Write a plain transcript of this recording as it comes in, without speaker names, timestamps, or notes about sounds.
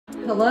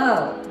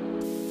Hello.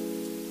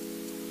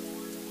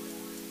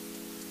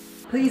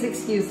 Please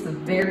excuse the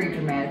very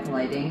dramatic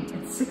lighting.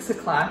 It's 6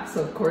 o'clock,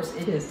 so of course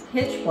it is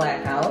pitch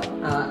black out.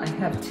 I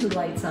have 2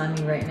 lights on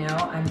me right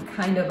now. I'm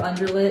kind of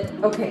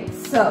underlit. Okay,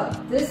 so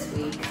this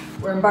week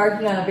we're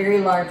embarking on a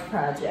very large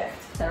project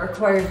that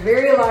requires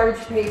very large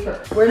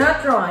paper. We're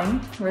not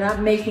drawing, we're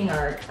not making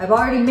art. I've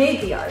already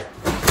made the art.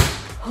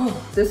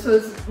 Oh, this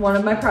was one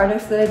of my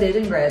projects that I did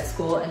in grad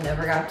school and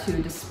never got to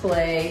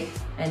display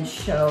and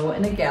show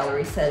in a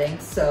gallery setting,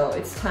 so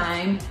it's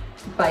time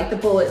to bite the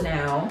bullet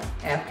now,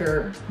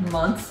 after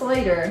months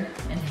later,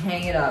 and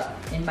hang it up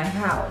in my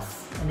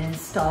house and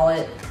install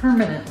it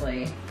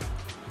permanently.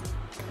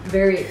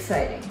 Very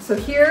exciting. So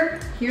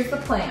here's the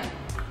plan.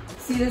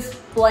 See this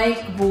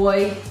blank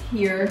void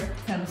here,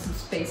 kind of some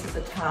space at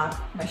the top.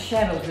 My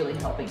shadow's really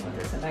helping with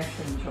this. I'm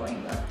actually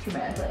enjoying the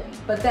dramatic lighting.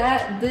 But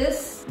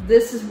this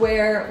is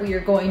where we are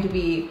going to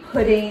be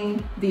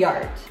putting the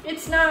art.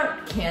 It's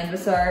not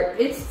canvas art,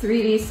 it's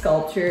 3D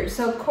sculpture.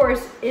 So of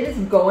course it is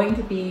going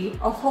to be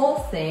a whole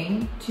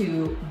thing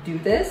to do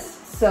this.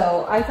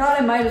 So I thought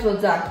I might as well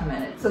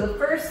document it. So the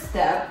first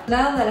step,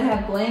 now that I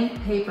have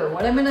blank paper,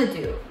 what I'm gonna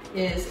do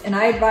is, and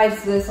I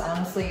advise this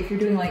honestly, if you're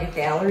doing like a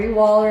gallery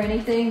wall or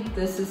anything,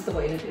 this is the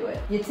way to do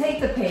it. You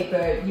take the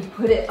paper, you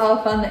put it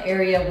up on the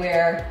area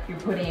where you're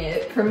putting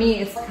it. For me,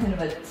 it's kind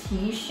of a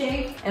T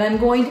shape, and I'm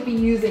going to be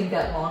using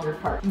that longer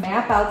part.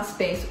 Map out the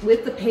space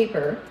with the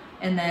paper,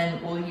 and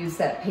then we'll use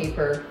that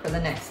paper for the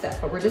next step.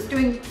 But we're just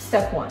doing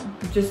step 1.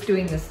 We're just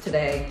doing this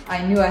today.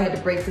 I knew I had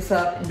to break this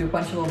up into a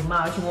bunch of little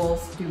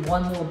modules, do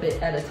one little bit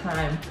at a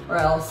time, or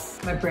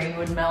else my brain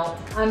would melt.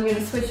 I'm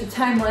gonna switch to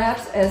time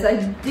lapse. As I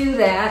do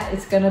that,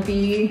 it's gonna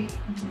be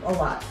a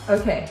lot.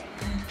 Okay.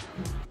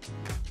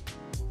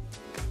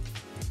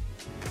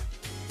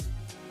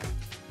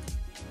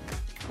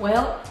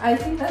 Well, I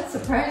think that's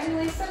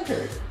surprisingly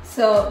centered.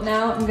 So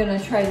now I'm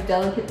gonna try to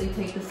delicately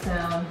take this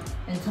down,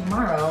 and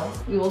tomorrow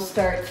we will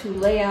start to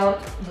lay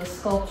out the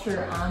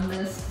sculpture on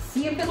this to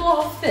see if it'll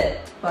all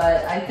fit.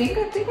 But I think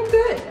I'm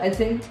good. I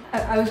think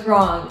I was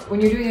wrong. When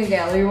you're doing a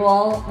gallery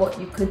wall, well,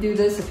 you could do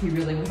this if you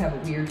really would have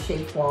a weird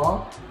shaped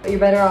wall, but you're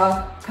better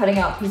off cutting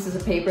out pieces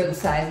of paper the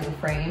size of the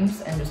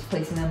frames and just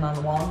placing them on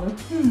the wall.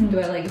 Do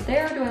I like it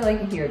there? Do I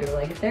like it here? Do I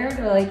like it there?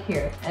 Do I like it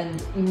here?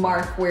 And you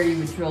mark where you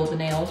would drill the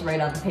nails right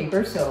on the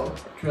paper. So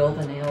drill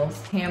the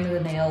nails, hammer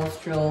the nails,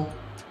 drill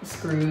the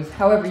screws,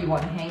 however you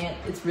want to hang it.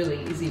 It's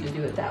really easy to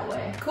do it that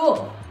way.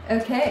 Cool.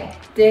 Okay,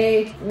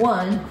 day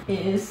 1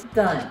 is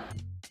done.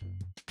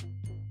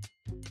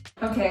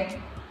 Okay,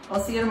 I'll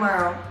see you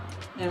tomorrow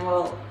and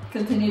we'll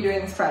continue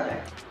doing this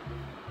project.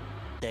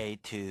 Day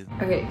 2.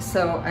 Okay,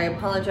 so I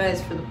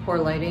apologize for the poor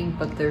lighting,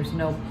 but there's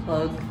no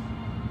plug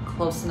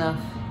close enough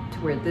to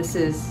where this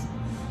is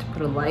to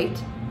put a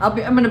light. I'm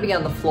gonna be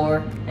on the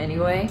floor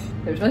anyway.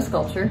 There's my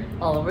sculpture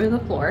all over the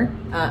floor.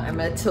 I'm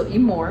gonna tilt you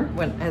more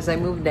as I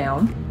move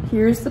down.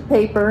 Here's the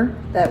paper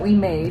that we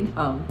made.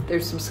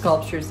 There's some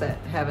sculptures that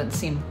haven't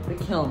seen the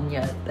kiln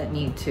yet that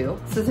need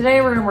to. So today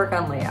we're gonna work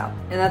on layout,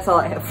 and that's all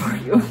I have for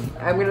you.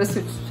 I'm gonna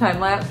switch to time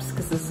lapse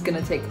because this is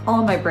gonna take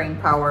all my brain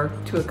power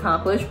to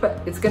accomplish,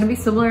 but it's gonna be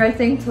similar, I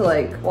think, to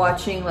like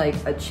watching like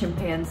a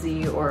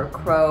chimpanzee or a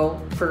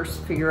crow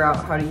first figure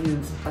out how to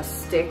use a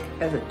stick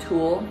as a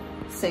tool.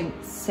 Same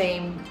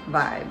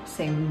vibe,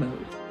 same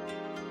mood.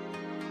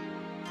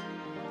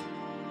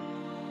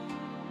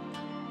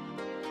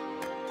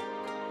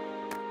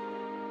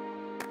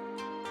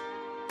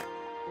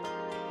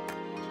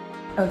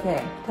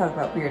 Okay, talk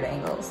about weird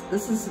angles.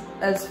 This is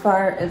as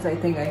far as I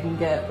think I can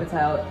get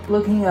without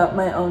looking up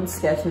my own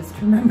sketches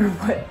to remember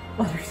what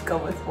letters go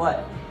with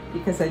what.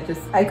 Because I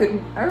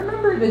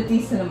remembered a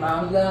decent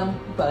amount of them,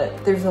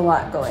 but there's a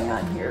lot going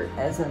on here,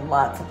 as in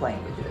lots of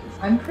languages.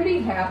 I'm pretty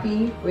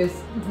happy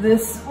with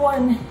this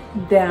one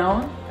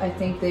down. I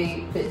think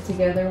they fit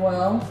together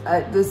well.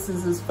 This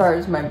is as far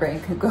as my brain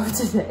could go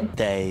today.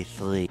 Day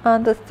 3.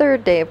 On the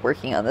 3rd day of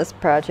working on this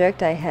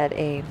project, I had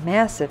a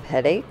massive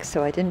headache,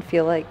 so I didn't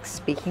feel like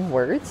speaking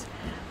words.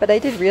 But I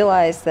did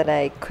realize that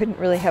I couldn't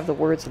really have the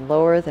words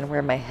lower than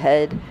where my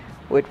head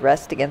would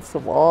rest against the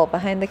wall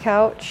behind the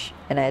couch,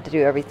 and I had to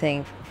do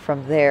everything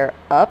from there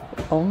up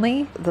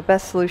only. The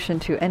best solution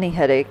to any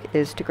headache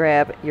is to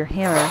grab your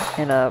hammer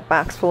and a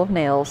box full of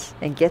nails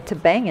and get to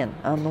banging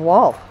on the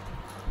wall.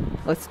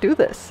 Let's do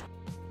this.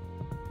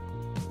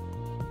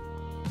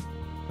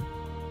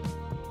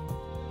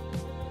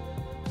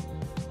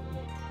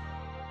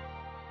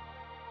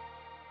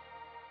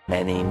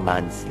 Many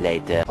months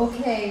later.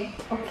 Okay.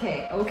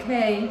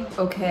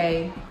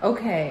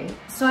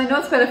 So I know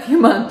it's been a few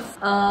months.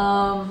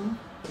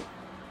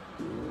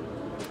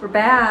 We're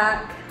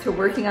back to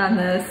working on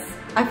this.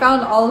 I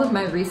found all of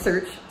my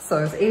research, so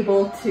I was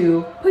able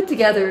to put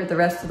together the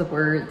rest of the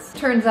words.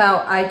 Turns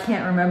out I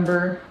can't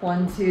remember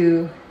 1,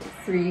 2,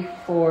 3,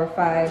 4,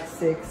 5,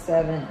 6,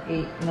 7,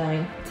 8,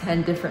 9,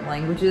 10 different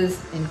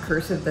languages in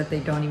cursive that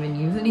they don't even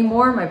use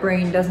anymore. My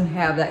brain doesn't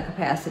have that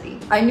capacity.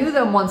 I knew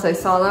them once I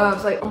saw them. I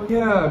was like, Oh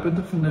yeah,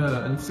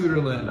 Bindefina and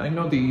Suderland. I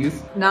know these.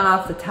 not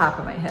off the top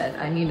of my head.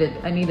 I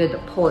needed to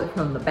pull it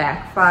from the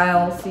back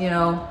files, you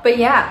know. But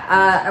yeah,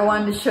 I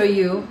wanted to show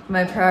you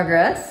my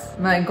progress.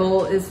 My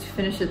goal is to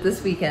finish it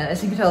this weekend.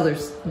 As you can tell,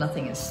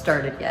 nothing has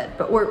started yet,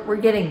 but we're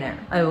getting there.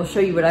 I will show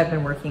you what I've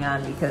been working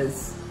on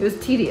because it was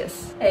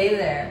tedious. Hey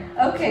there.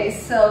 Okay,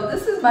 so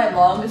this is my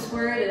longest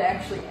word. It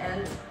actually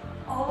ends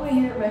all the way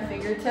here at my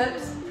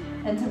fingertips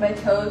and to my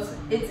toes.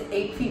 It's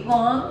 8 feet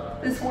long.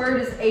 This word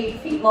is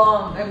 8 feet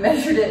long. I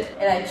measured it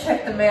and I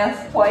checked the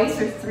math twice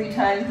or 3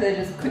 times because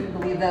I just couldn't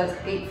believe that was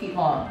 8 feet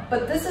long.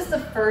 But this is the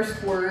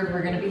first word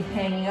we're gonna be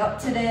hanging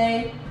up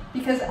today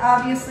because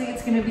obviously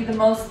it's gonna be the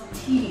most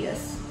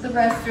tedious. The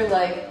rest are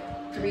like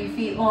 3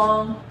 feet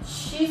long.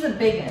 She's a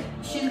big one.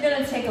 She's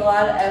gonna take a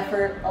lot of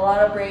effort, a lot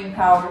of brain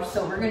power,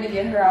 so we're gonna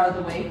get her out of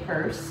the way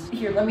first.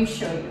 Here, let me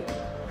show you.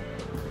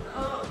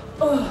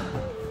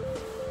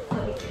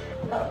 Let me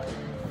get up.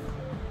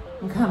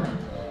 I'm coming.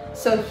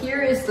 So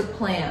here is the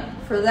plan.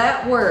 For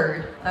that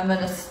word, I'm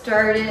gonna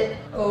start it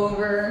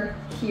over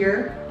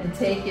here and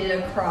take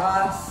it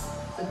across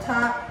the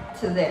top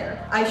to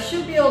there. I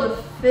should be able to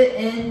fit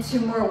in 2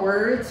 more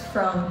words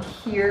from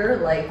here,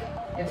 like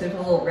if there's a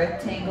little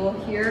rectangle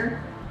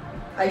here,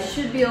 I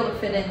should be able to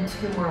fit in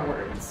 2 more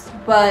words.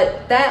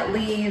 But that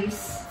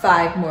leaves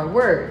 5 more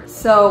words.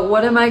 So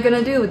what am I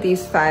gonna do with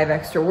these 5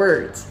 extra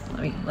words?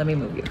 Let me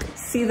move you.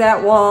 See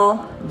that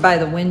wall by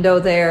the window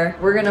there?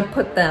 We're gonna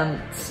put them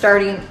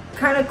starting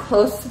kind of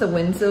close to the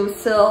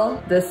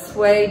windowsill this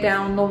way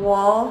down the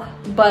wall.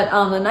 But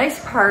the nice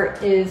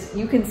part is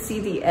you can see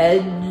the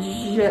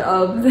edge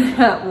of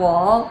that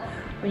wall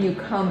when you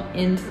come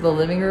into the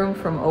living room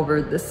from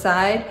over this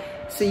side.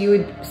 So you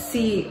would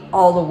see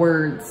all the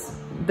words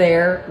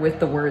there with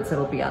the words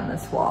that'll be on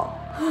this wall.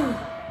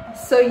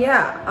 So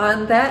yeah,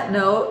 on that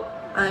note,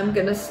 I'm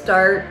gonna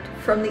start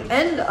from the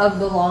end of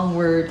the long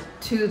word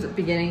to the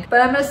beginning,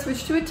 but I'm gonna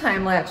switch to a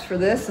time lapse for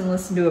this and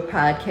listen to a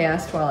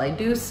podcast while I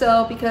do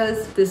so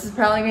because this is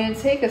probably gonna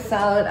take a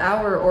solid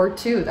hour or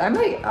 2.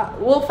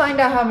 We'll find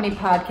out how many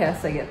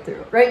podcasts I get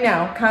through. Right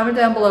now, comment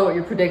down below what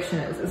your prediction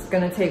is. It's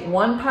gonna take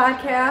 1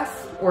 podcast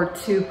or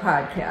 2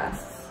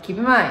 podcasts. Keep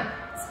in mind,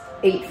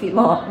 8 feet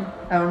long.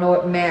 I don't know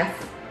what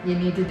math you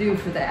need to do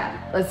for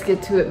that. Let's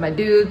get to it, my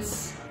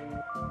dudes.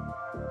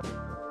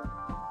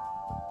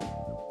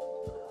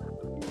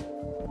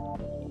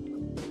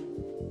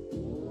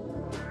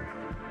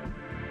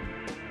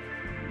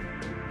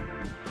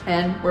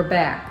 And we're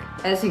back.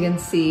 As you can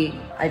see,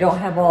 I don't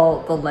have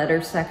all the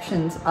letter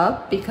sections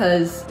up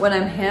because when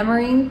I'm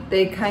hammering,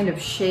 they kind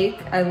of shake.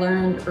 I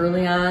learned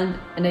early on,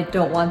 and I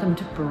don't want them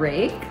to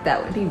break.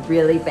 That would be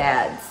really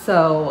bad.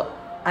 So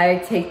I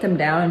take them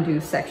down and do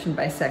section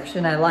by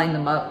section. I line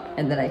them up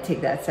and then I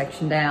take that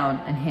section down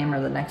and hammer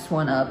the next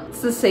one up.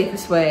 It's the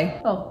safest way.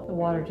 Oh, the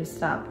water just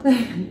stopped.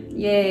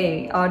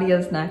 Yay,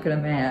 audio's not gonna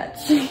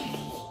match.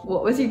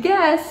 What was your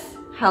guess?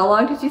 How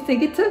long did you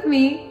think it took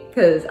me?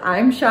 Because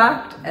I'm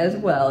shocked as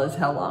well as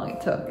how long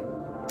it took.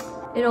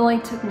 It only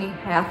took me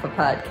half a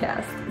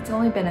podcast. It's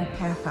only been a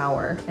half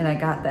hour and I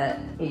got that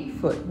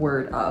 8-foot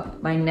word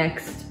up. My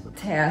next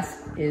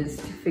task is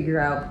to figure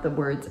out the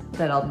words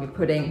that I'll be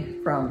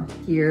putting from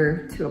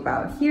here to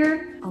about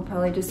here. I'll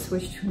probably just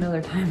switch to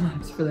another time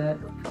lapse for that,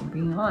 if I'm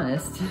being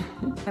honest.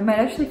 I might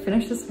actually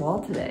finish this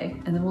wall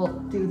today and then we'll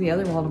do the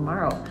other wall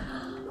tomorrow.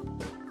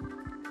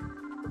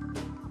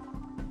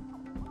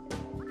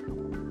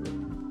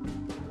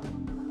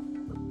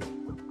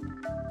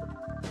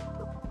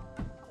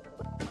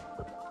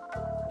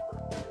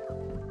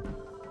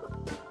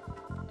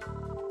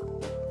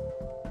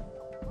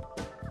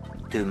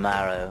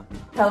 Tomorrow.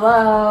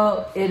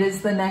 Hello, it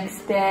is the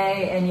next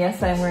day, and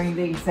yes, I'm wearing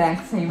the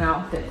exact same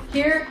outfit.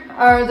 Here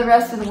are the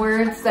rest of the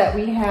words that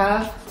we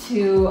have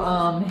to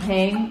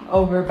hang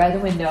over by the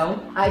window.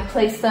 I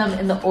placed them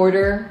in the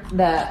order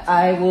that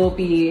I will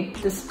be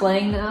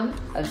displaying them.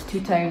 I was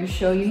too tired to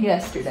show you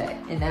yesterday,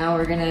 and now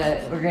we're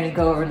gonna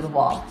go over to the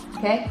wall,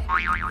 okay?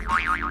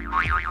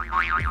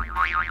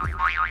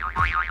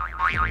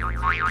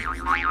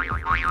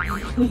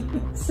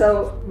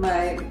 So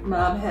my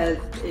mom had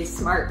a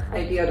smart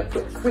idea to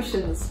put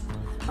cushions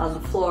on the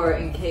floor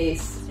in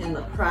case in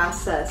the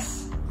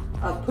process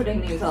of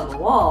putting these on the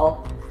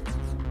wall,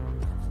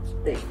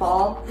 they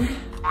fall.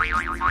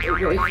 They're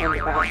very fun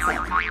to bounce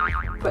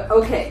on. But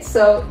okay,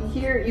 so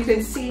here you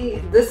can see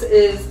this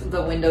is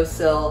the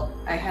windowsill.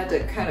 I had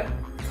to kind of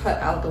cut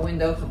out the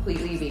window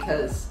completely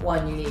because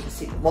 1, you need to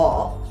see the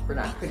wall. We're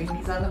not putting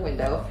these on the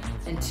window.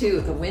 And 2,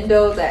 the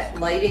window, that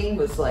lighting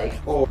was like,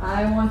 oh.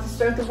 I want to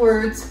start the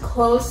words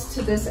close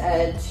to this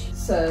edge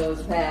so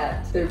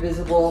that they're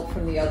visible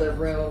from the other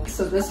room.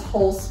 So this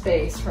whole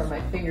space from my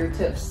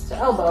fingertips to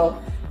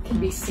elbow can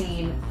be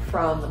seen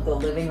from the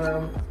living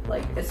room,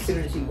 like as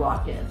soon as you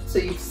walk in. So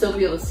you'd still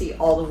be able to see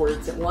all the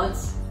words at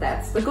once.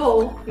 That's the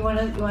goal. You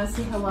wanna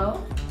say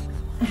hello?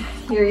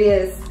 Here he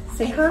is.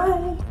 Say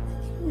hi.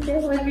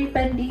 Hello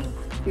everybody.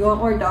 If you want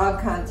more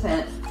dog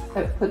content,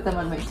 I put them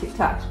on my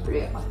TikToks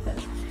pretty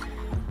often.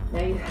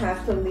 Now you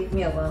have to leave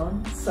me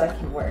alone so I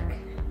can work.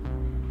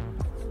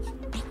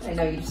 I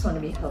know you just want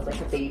to be held like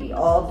a baby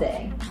all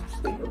day.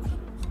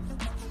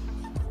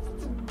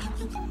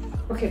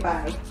 Okay,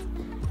 bye.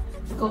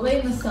 Go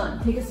lay in the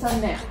sun. Take a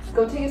sun nap.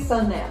 Go take a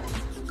sun nap.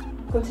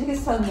 Go take a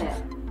sun nap.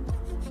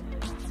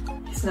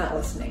 He's not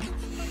listening.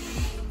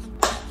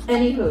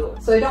 Anywho,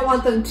 so I don't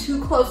want them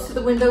too close to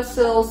the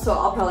windowsill, so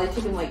I'll probably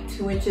take them like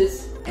 2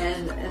 inches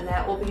and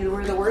that will be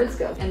where the words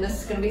go. And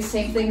this is gonna be the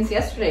same thing as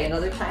yesterday,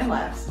 another time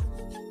lapse.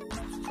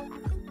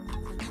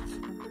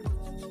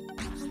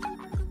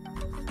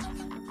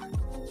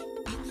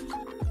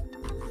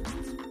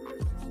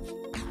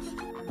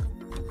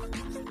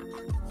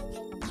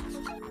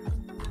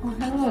 Oh,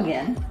 hello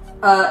again.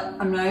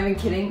 I'm not even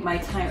kidding,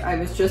 I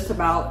was just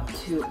about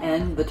to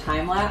end the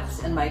time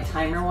lapse and my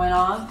timer went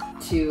off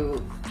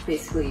to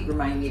basically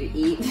remind me to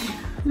eat.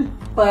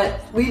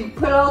 But we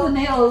put all the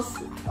nails,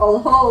 all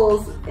the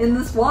holes in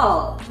this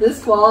wall.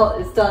 This wall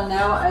is done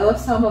now. I left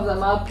some of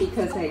them up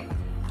because I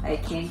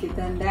can't get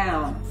them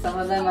down. Some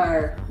of them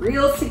are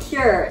real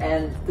secure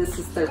and this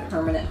is their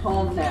permanent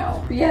home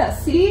now. But yeah,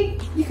 see?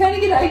 You kind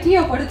of get an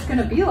idea of what it's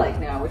gonna be like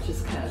now, which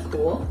is kind of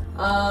cool.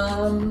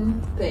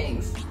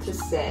 Things to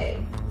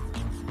say.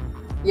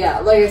 Yeah,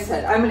 like I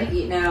said, I'm gonna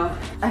eat now.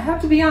 I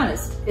have to be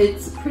honest,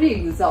 it's pretty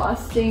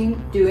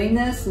exhausting doing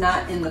this,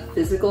 not in the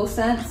physical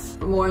sense,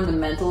 but more in the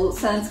mental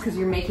sense, because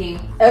you're making,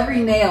 every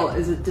nail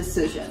is a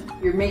decision.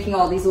 You're making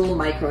all these little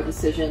micro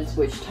decisions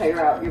which tire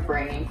out your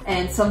brain,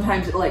 and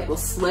sometimes it like will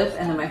slip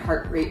and then my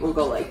heart rate will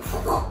go like,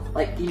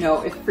 you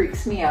know, it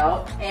freaks me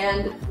out.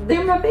 And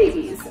they're my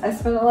babies. I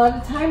spend a lot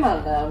of time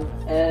on them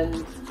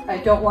and I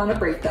don't want to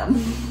break them.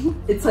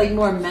 It's like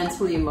more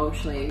mentally,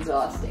 emotionally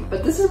exhausting.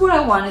 But this is what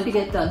I wanted to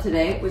get done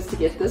today, was to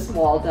get this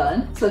wall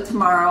done. So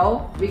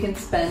tomorrow we can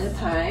spend the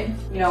time,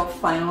 you know,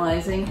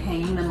 finalizing,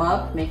 hanging them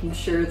up, making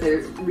sure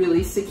they're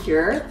really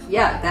secure.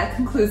 Yeah, that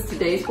concludes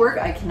today's work.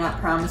 I cannot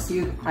promise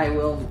you I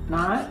will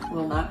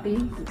not be.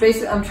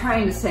 Basically, I'm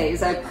trying to say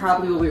is I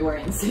probably will be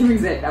wearing the same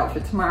exact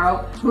outfit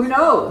tomorrow. Who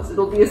knows?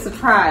 It'll be a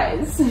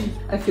surprise.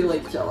 I feel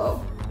like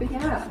Jello. But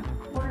yeah,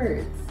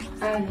 words.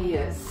 I need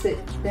to sit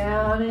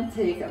down and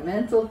take a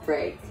mental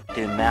break.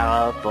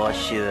 Tomorrow for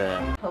sure.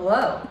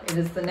 Hello, it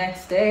is the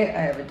next day.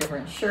 I have a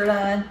different shirt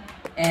on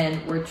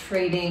and we're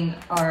trading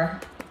our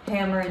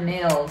hammer and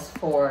nails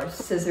for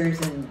scissors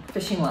and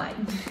fishing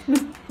line.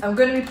 I'm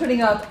going to be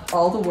putting up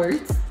all the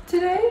words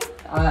today,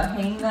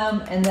 hanging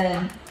them, and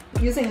then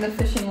using the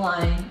fishing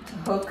line to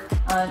hook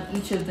on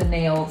each of the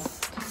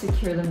nails to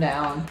secure them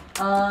down.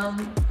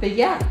 But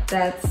yeah,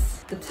 that's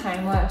the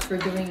time lapse we're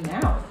doing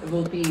now.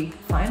 We'll be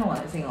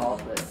finalizing all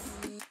of this.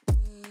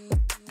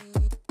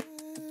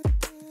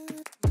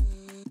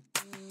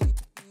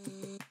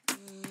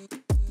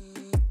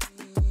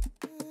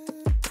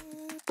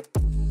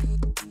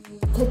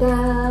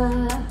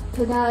 Ta-da!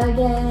 Ta-da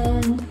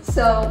again!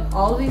 So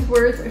all of these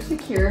words are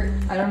secure.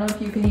 I don't know if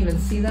you can even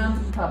see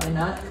them. Probably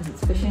not, because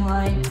it's fishing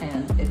line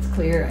and it's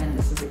clear and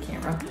this is a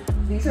camera.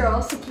 These are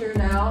all secure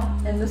now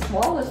and this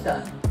wall is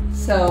done.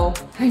 So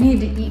I need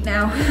to eat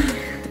now.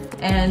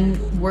 And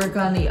work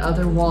on the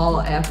other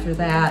wall after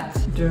that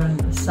during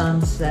the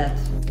sunset.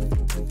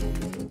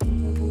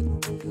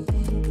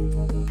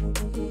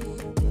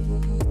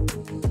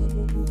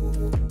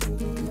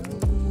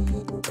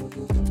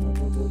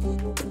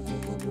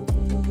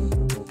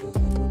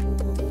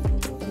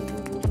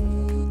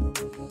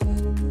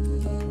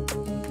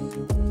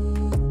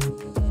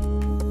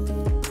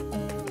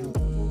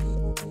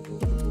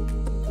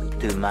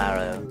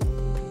 Tomorrow.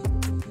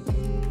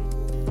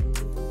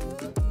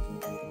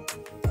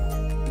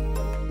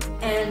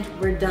 And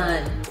we're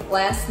done.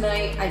 Last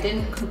night I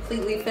didn't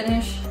completely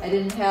finish. I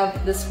didn't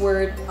have this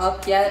word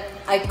up yet.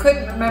 I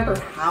couldn't remember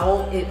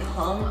how it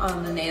hung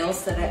on the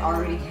nails that I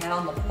already had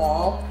on the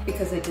wall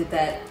because I did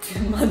that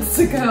 2 months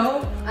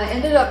ago. I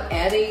ended up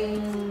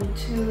adding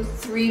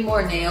 2-3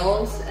 more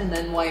nails and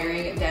then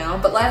wiring it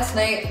down. But last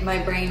night my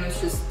brain was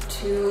just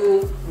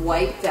too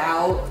wiped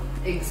out,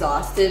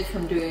 exhausted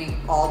from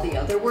doing all the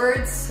other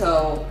words.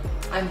 So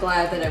I'm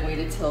glad that I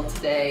waited till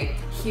today.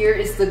 Here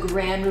is the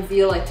grand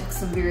reveal. I took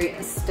some very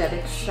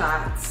aesthetic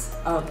shots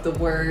of the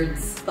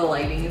words. The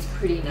lighting is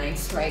pretty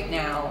nice right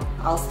now.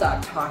 I'll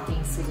stop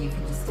talking so you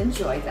can just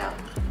enjoy them.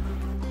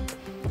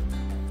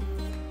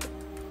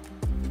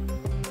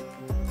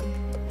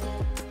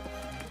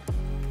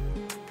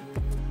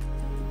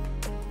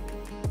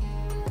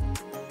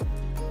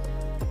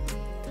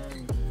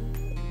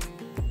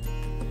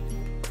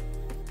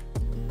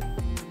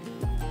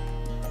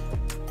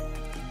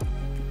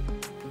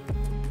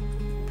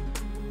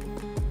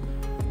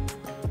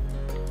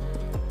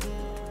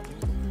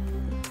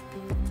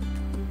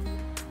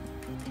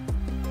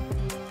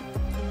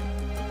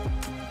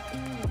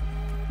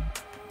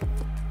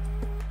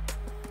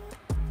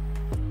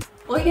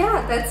 Well,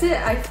 yeah, that's it.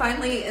 I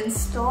finally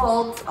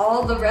installed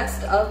all the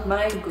rest of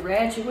my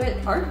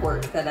graduate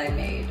artwork that I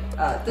made.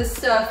 This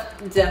stuff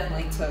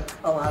definitely took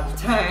a lot of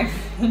time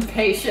and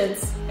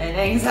patience and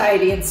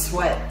anxiety and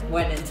sweat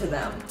went into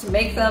them to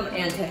make them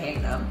and to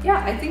hang them.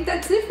 Yeah, I think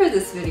that's it for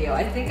this video.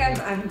 I think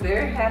I'm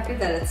very happy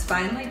that it's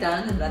finally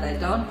done and that I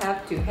don't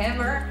have to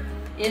hammer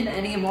in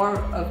any more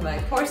of my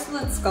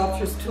porcelain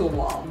sculptures to a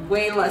wall.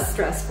 Way less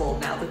stressful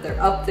now that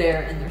they're up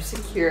there and they're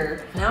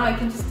secure. Now I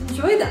can just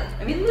enjoy them.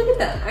 I mean, look at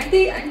them. Aren't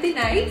they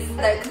nice?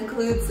 That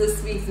concludes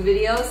this week's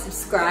video.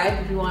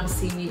 Subscribe if you want to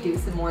see me do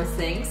some more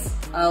things.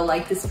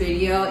 Like this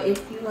video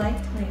if you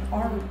liked my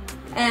art.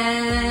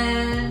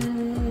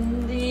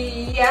 And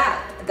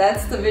yeah,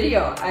 that's the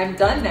video. I'm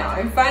done now.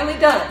 I'm finally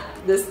done.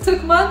 This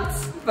took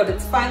months, but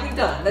it's finally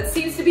done. That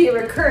seems to be a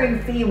recurring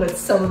theme with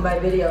some of my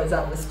videos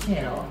on this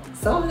channel.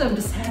 Some of them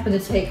just happen to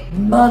take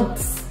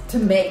months to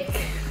make.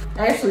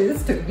 Actually,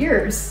 this took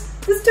years.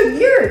 This took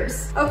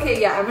years. Okay,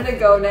 yeah, I'm gonna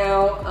go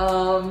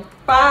now.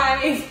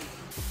 Bye.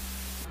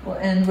 We'll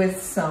end with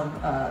some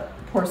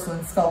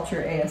porcelain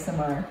sculpture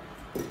ASMR.